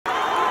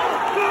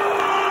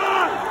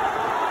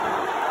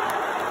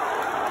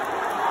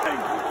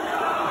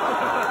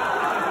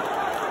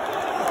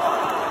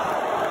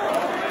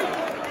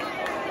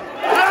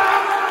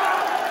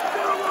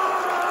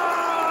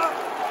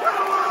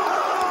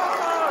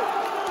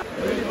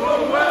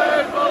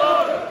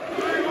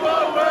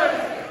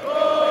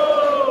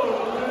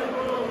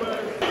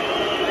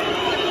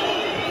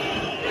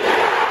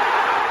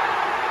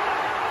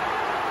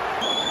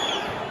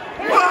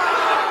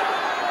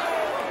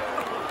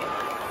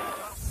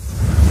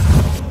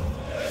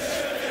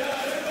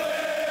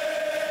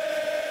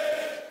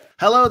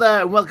Hello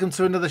there and welcome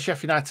to another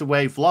Sheffield United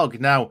away vlog.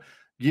 Now,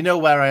 you know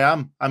where I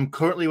am. I'm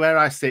currently where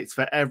I sit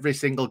for every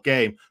single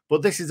game,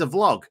 but this is a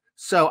vlog,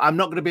 so I'm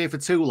not going to be here for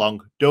too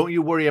long. Don't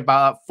you worry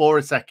about that for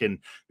a second,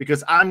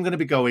 because I'm going to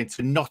be going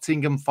to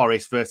Nottingham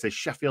Forest versus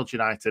Sheffield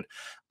United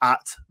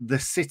at the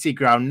City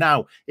Ground.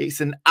 Now,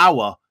 it's an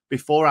hour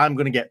before I'm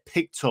going to get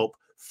picked up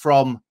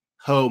from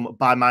home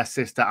by my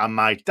sister and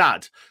my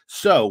dad.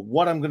 So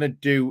what I'm going to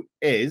do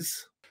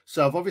is...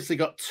 So I've obviously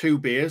got two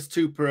beers,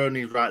 two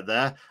Peronis right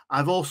there.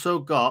 I've also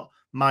got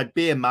my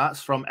beer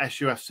mats from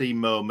SUFC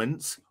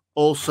Moments.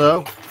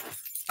 Also,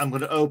 I'm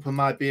going to open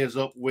my beers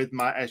up with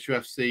my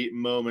SUFC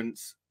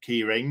Moments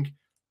keyring.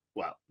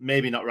 Well,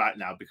 maybe not right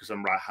now because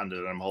I'm right-handed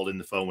and I'm holding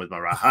the phone with my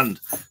right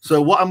hand.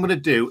 So what I'm going to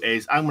do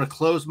is I'm going to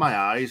close my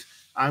eyes.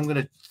 I'm going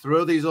to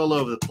throw these all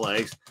over the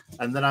place.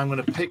 And then I'm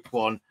going to pick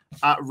one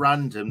at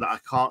random that I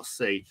can't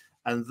see.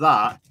 And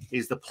that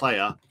is the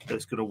player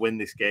that's going to win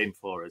this game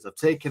for us. I've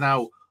taken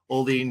out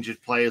all the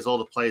injured players, all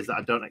the players that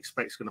I don't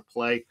expect is going to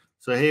play.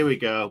 So here we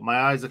go. My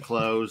eyes are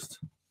closed.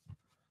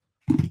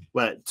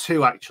 Well,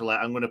 two actually.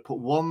 I'm going to put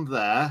one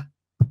there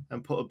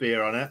and put a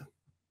beer on it.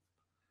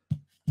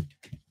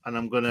 And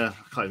I'm going to,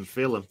 I can't even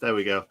feel them. There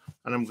we go.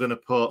 And I'm going to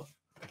put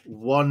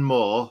one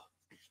more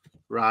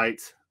right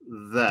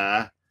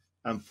there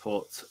and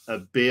put a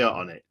beer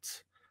on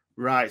it.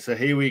 Right, so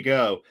here we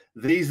go.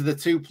 These are the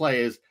two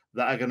players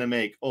that are going to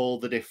make all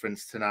the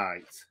difference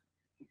tonight.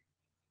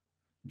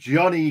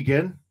 John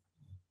Egan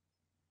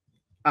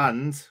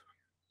and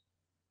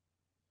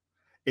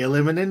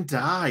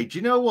𝐍𝐸𝐲𝐸. Do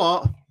you know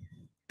what?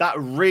 That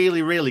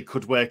really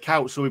could work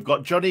out. So we've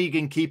got John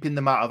Egan keeping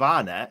them out of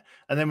our net,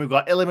 and then we've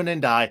got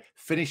𝐍𝐸𝐲𝐸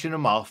finishing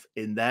them off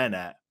in their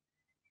net.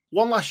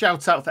 One last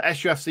shout out for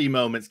SUFC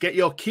Moments. Get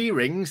your key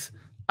rings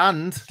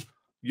and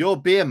your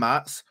beer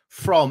mats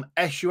from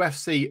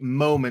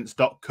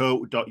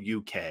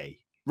sufcmoments.co.uk.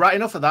 Right,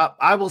 enough of that.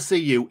 I will see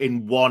you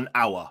in 1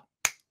 hour.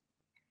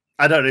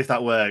 I don't know if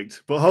that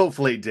worked, but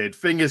hopefully it did.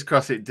 Fingers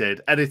crossed it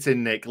did.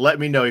 Editing Nick, let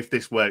me know if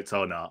this worked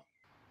or not.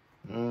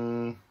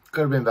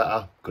 Could have been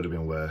better, could have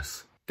been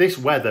worse. This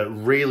weather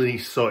really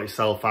needs to sort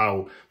itself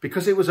out.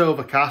 Because it was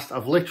overcast,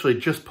 I've literally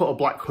just put a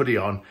black hoodie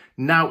on.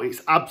 Now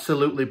it's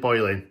absolutely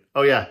boiling.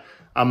 Oh yeah,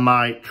 and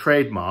my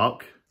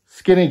trademark,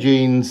 skinny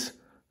jeans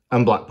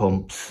and black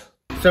pumps.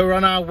 So we're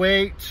on our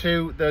way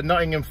to the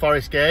Nottingham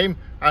Forest game,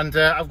 and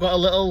I've got a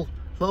little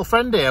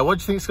friend here. What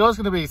do you think the score's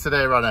going to be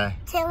today, Ronnie?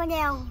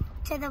 2-0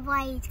 to the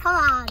Blades. Come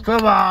on.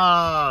 Come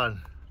on.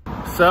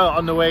 So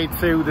on the way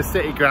to the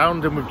City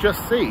Ground, and we've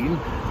just seen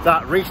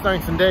that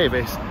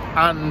Rhys-Davies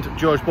and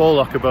George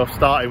Baldock are both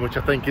starting, which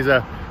I think is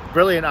a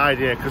brilliant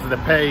idea because of the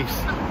pace.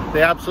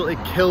 They absolutely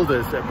killed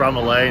us at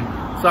Bramall Lane.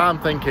 So I'm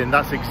thinking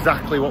that's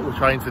exactly what we're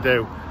trying to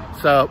do.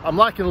 So I'm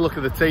liking the look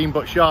of the team,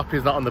 but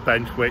Sharpie's not on the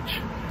bench, which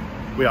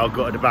we are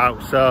gutted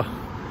about. So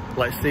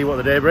let's see what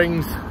the day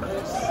brings.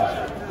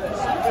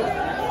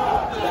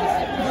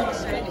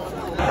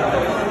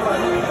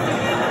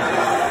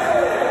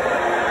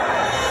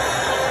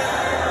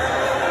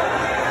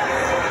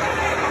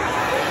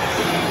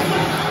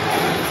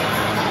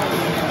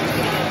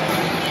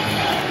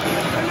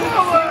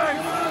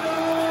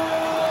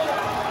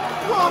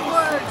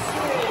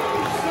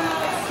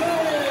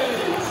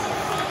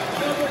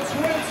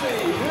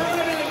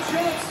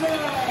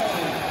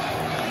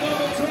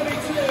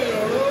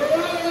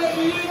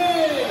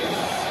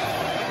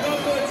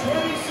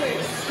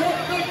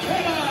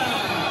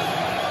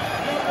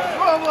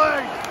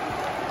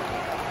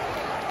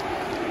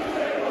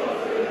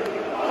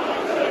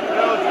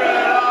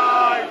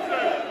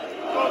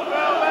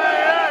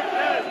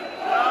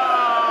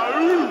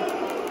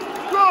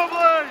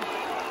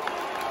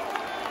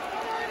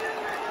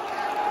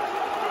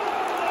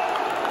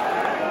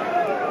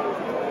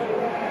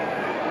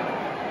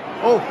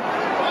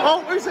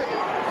 Oh, is it?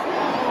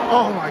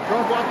 Oh my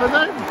God, what happened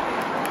then?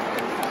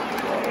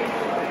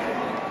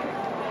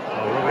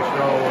 Oh, rubbish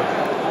road.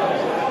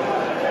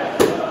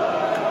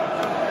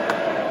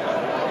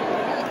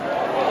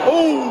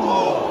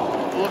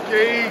 Oh,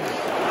 lucky.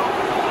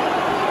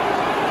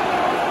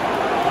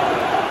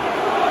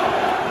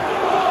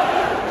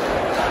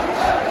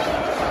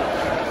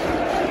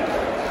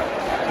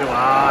 Too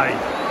high.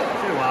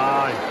 Too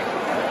high.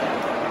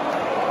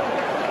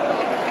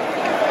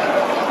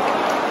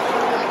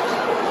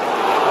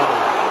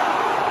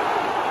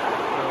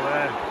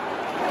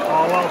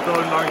 Well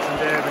done,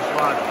 Davies,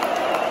 lad.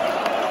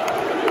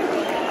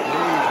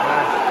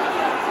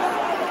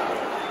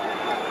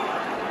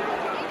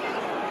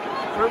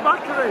 For a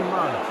battering,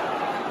 man.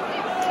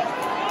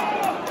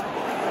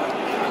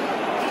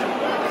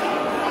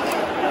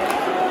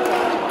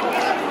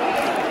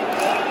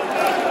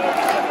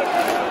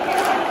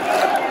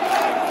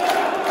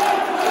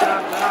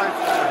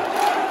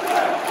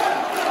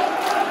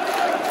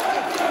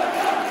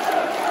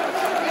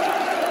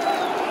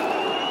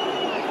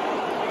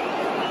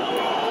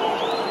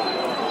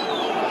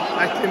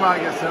 He might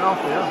get sent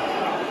off here.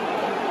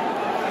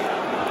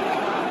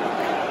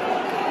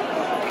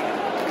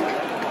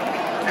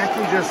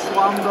 Etty just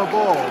slammed the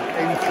ball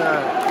into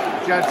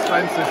Jed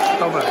Spencer's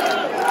stomach.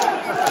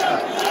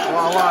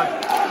 What a lad.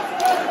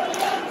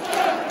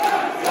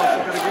 What's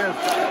he going to give?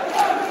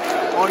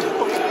 Oh,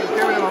 he's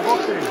giving him a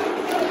booking.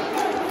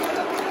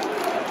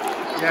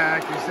 Yeah,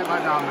 can you sit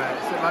back down,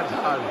 mate? Sit back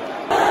down.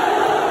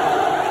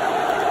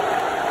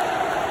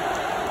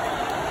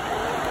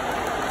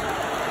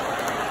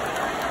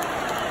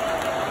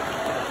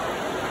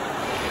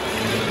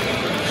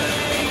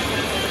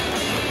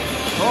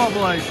 Oh,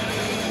 boys.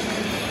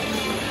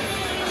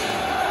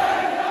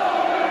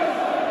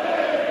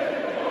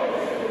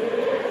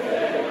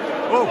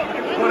 Oh,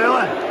 what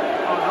are they?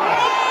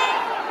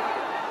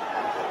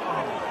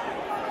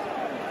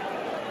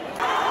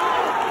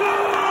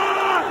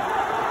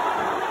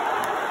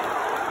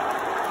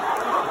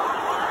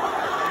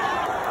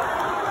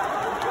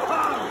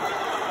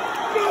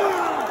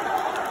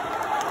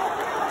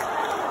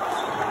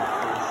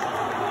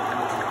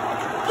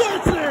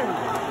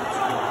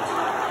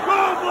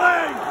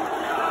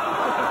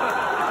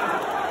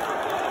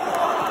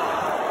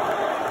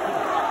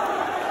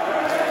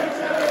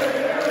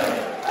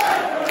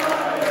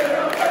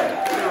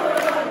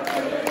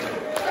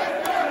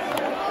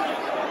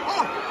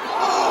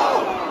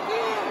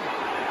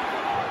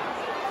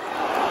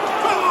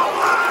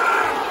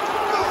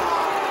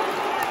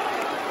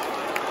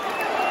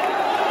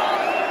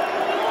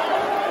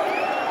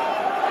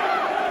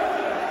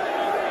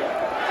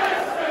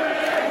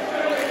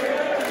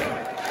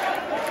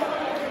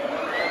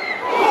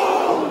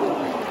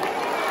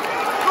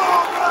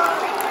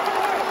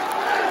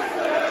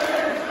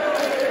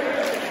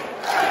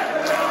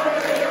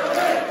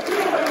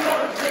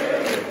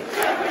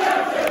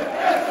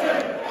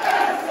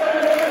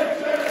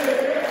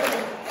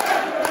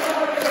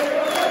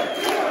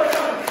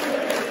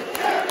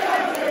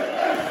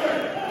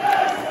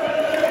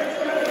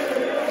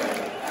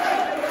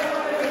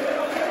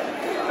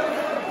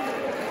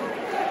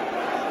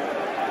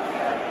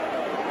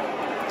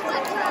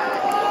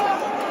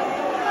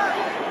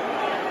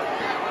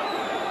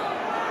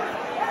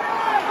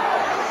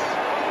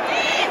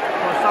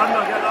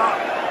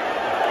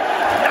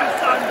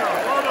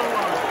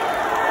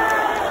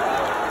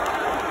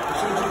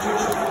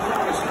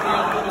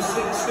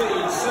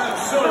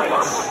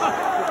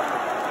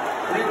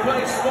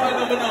 Replaced by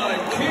number 9,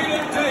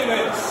 Keelan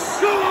Davis.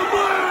 Go on,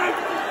 Blake!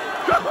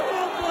 Go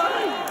on,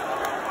 Blake!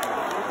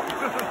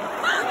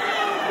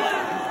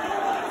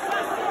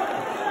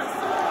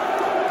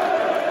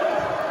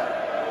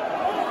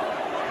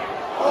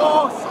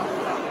 Awesome!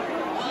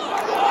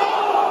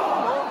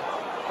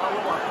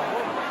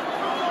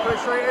 Put it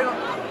straight in.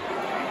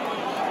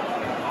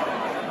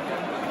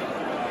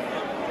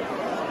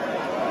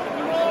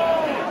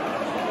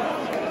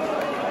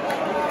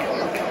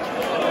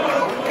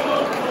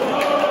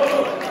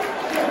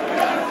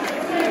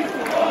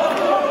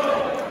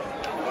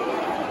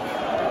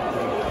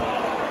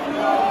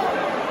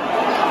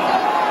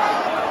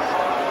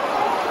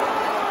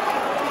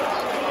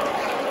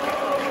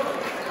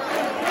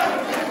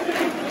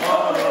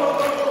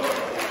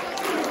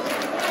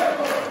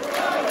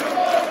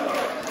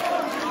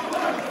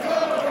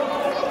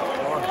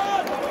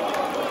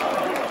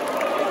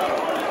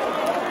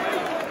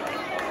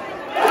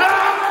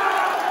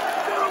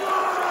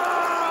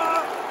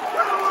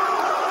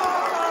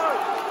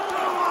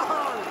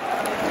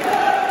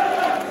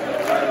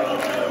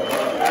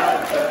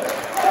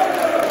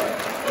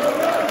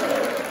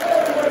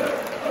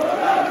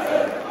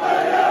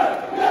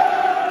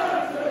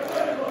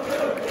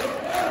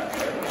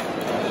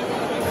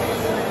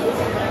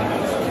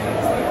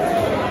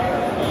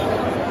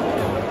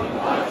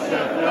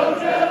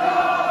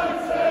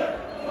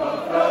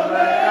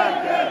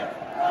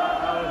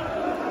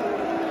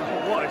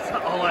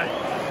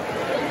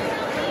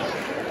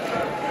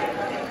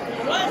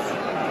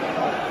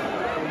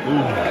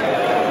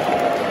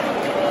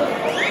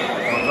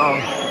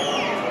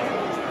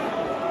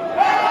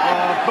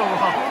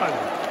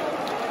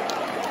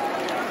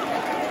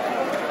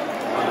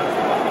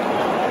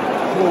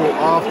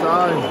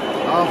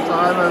 Half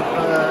time of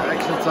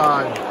extra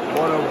time.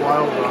 What a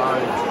wild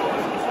ride.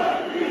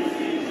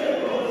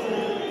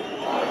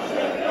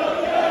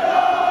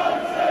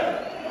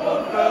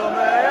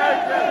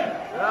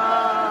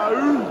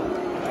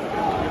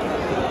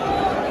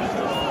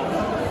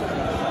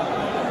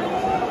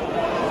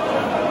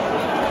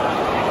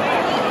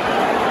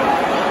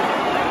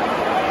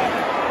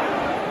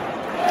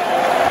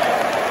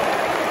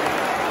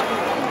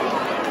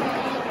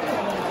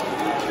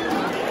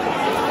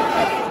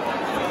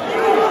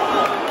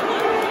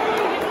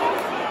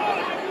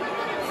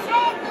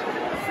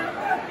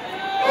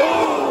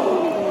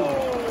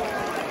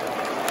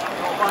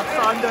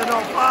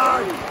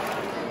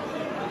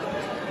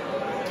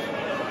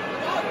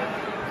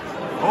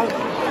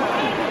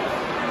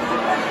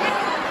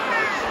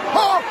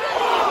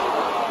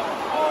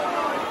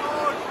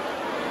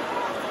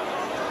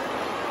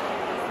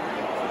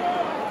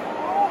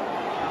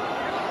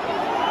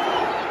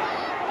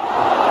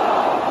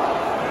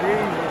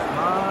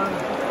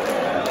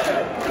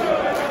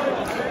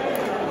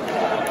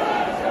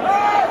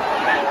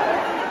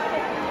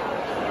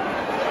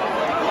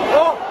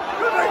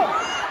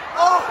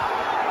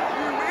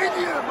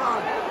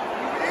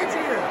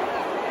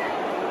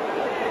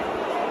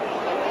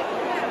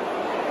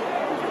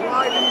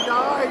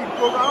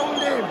 around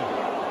him.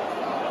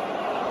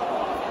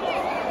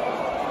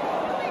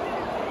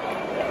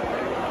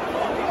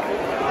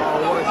 Oh,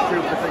 what a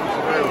stupid thing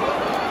to do.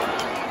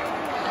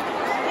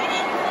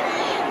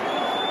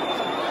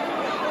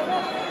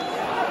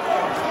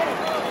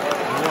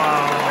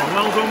 Wow,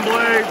 well done,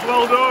 Blades,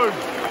 well done.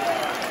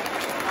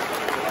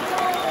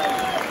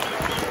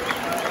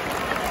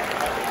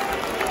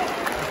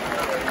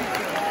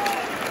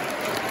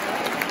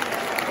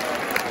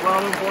 Well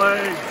done,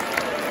 Blades.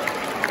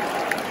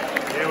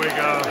 Here we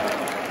go.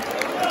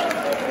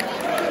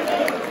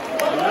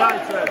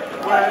 United,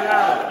 way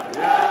out.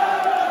 Yeah.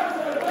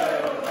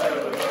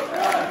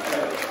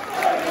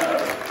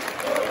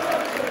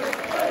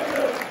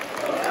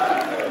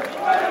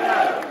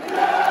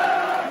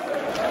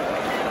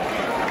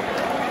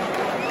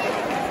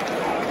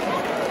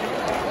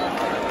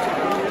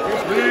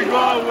 League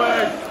One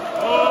West.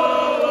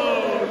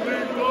 Oh,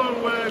 League One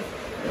West.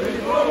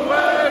 League One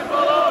West.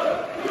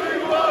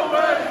 League One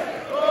West.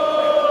 Oh,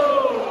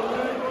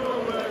 League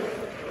One West.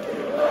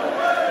 League One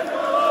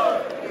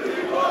West.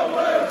 League One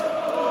West.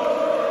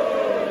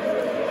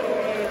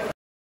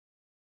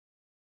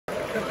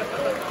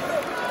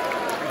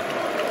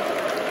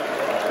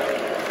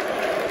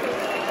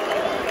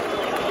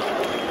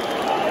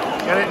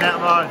 Get it now,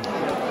 man.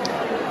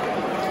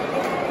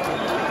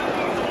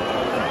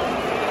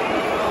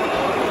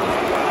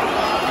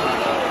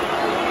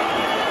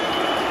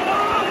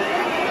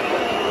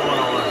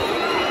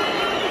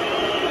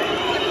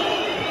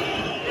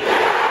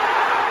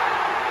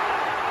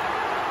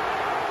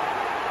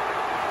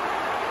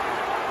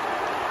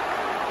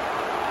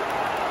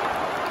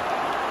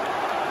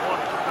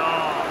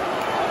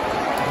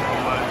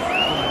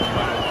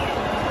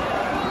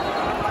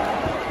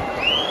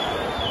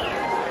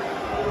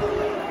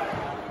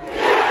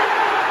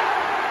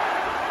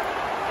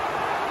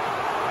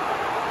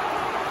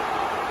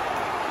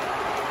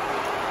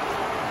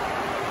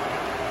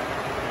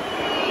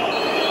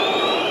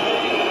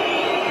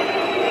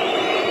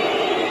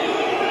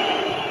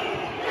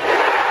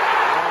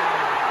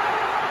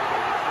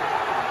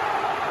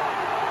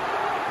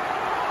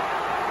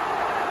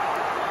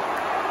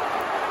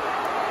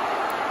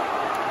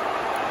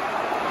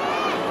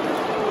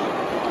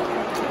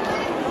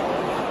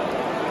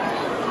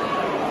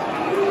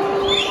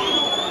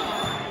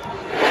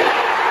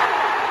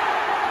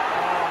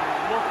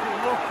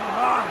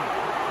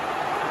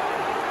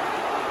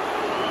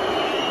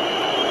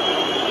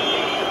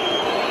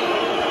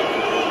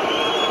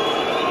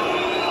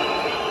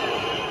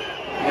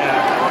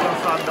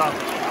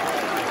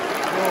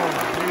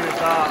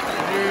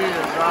 Needed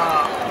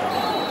that.